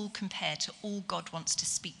small compared to all God wants to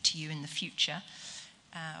speak to you in the future.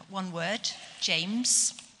 One word,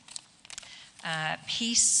 James.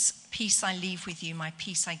 Peace I leave with you, my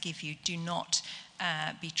peace I give you. Do not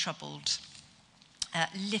be troubled.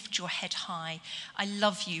 Lift your head high. I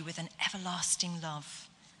love you with an everlasting love.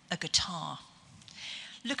 A guitar.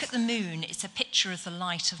 Look at the moon. It's a picture of the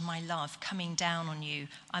light of my love coming down on you.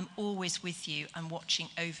 I'm always with you. I'm watching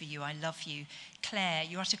over you. I love you. Claire,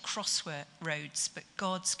 you're at a crossroads, but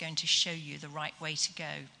God's going to show you the right way to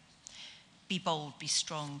go. Be bold, be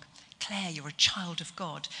strong. Claire, you're a child of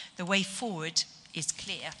God. The way forward is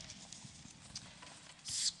clear.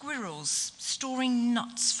 Squirrels storing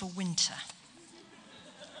nuts for winter.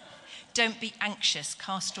 Don't be anxious,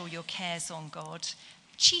 cast all your cares on God.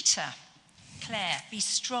 Cheetah, Claire, be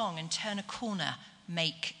strong and turn a corner,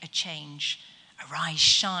 make a change. Arise,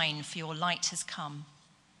 shine, for your light has come.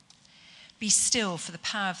 Be still, for the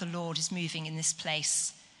power of the Lord is moving in this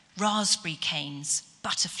place. Raspberry canes,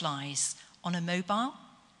 butterflies, on a mobile,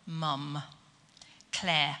 mum.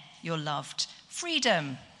 Claire, you're loved.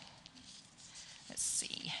 Freedom. Let's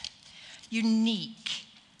see. Unique,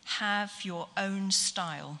 have your own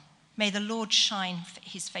style. May the Lord shine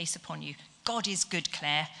his face upon you. God is good,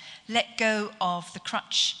 Claire. Let go of the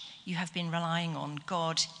crutch you have been relying on.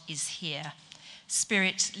 God is here.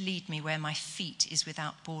 Spirit, lead me where my feet is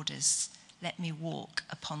without borders. Let me walk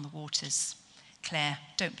upon the waters. Claire,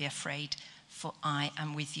 don't be afraid, for I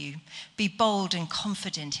am with you. Be bold and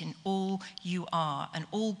confident in all you are and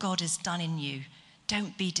all God has done in you.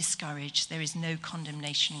 Don't be discouraged. There is no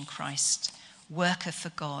condemnation in Christ. Worker for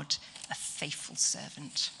God, a faithful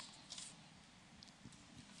servant.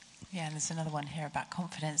 Yeah, and there's another one here about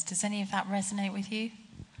confidence. Does any of that resonate with you?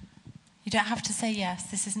 You don't have to say yes.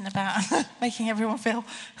 This isn't about making everyone feel...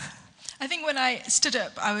 I think when I stood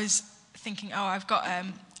up, I was thinking, I've got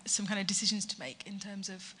some kind of decisions to make in terms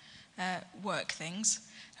of work things.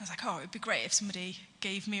 I was like, it would be great if somebody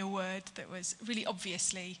gave me a word that was really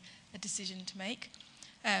obviously a decision to make.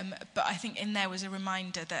 But I think in there was a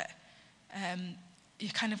reminder that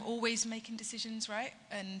you're kind of always making decisions, right?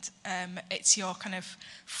 And it's your kind of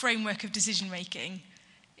framework of decision making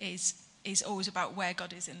is always about where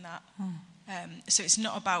God is in that. So it's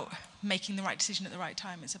not about making the right decision at the right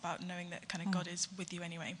time. It's about knowing that kind of God is with you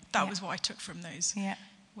anyway. That was what I took from those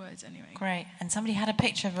words anyway. Great. And somebody had a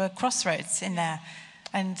picture of a crossroads in there,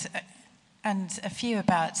 and a few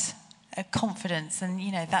about confidence. And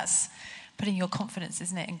that's putting your confidence,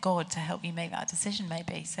 isn't it, in God to help you make that decision,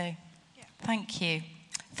 maybe. So. Thank you.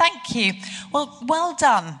 Thank you. Well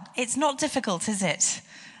done. It's not difficult, is it?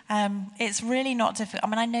 It's really not difficult. I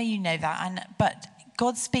mean, I know you know that, but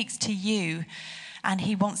God speaks to you, and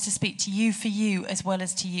he wants to speak to you as well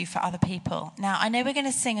as to you for other people. Now, I know we're going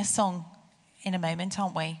to sing a song in a moment,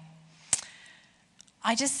 aren't we?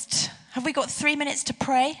 Have we got 3 minutes to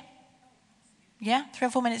pray? Yeah, 3 or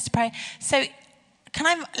 4 minutes to pray. So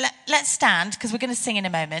let's stand, because we're going to sing in a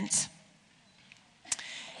moment.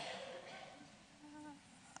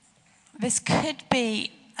 This could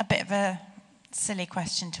be a bit of a silly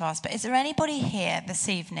question to ask, but is there anybody here this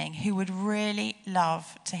evening who would really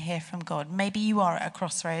love to hear from God? Maybe you are at a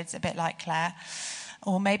crossroads, a bit like Claire,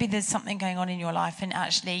 or maybe there's something going on in your life and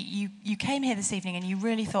actually you came here this evening and you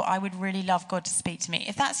really thought, I would really love God to speak to me.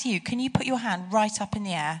 If that's you, can you put your hand right up in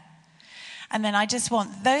the air? And then I just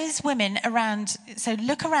want those women around, so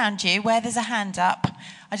look around you where there's a hand up.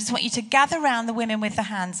 I just want you to gather around the women with the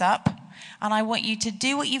hands up. And I want you to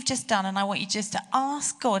do what you've just done. And I want you just to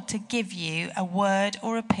ask God to give you a word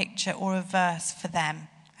or a picture or a verse for them.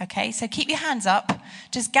 Okay, so keep your hands up.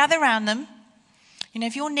 Just gather around them. You know,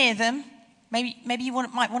 if you're near them, maybe you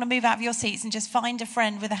might want to move out of your seats and just find a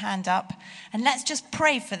friend with a hand up. And let's just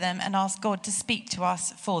pray for them and ask God to speak to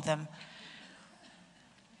us for them.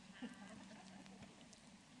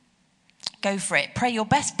 Go for it. Pray your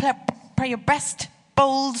best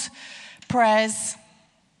bold prayers.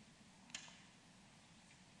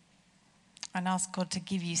 And ask God to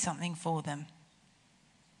give you something for them.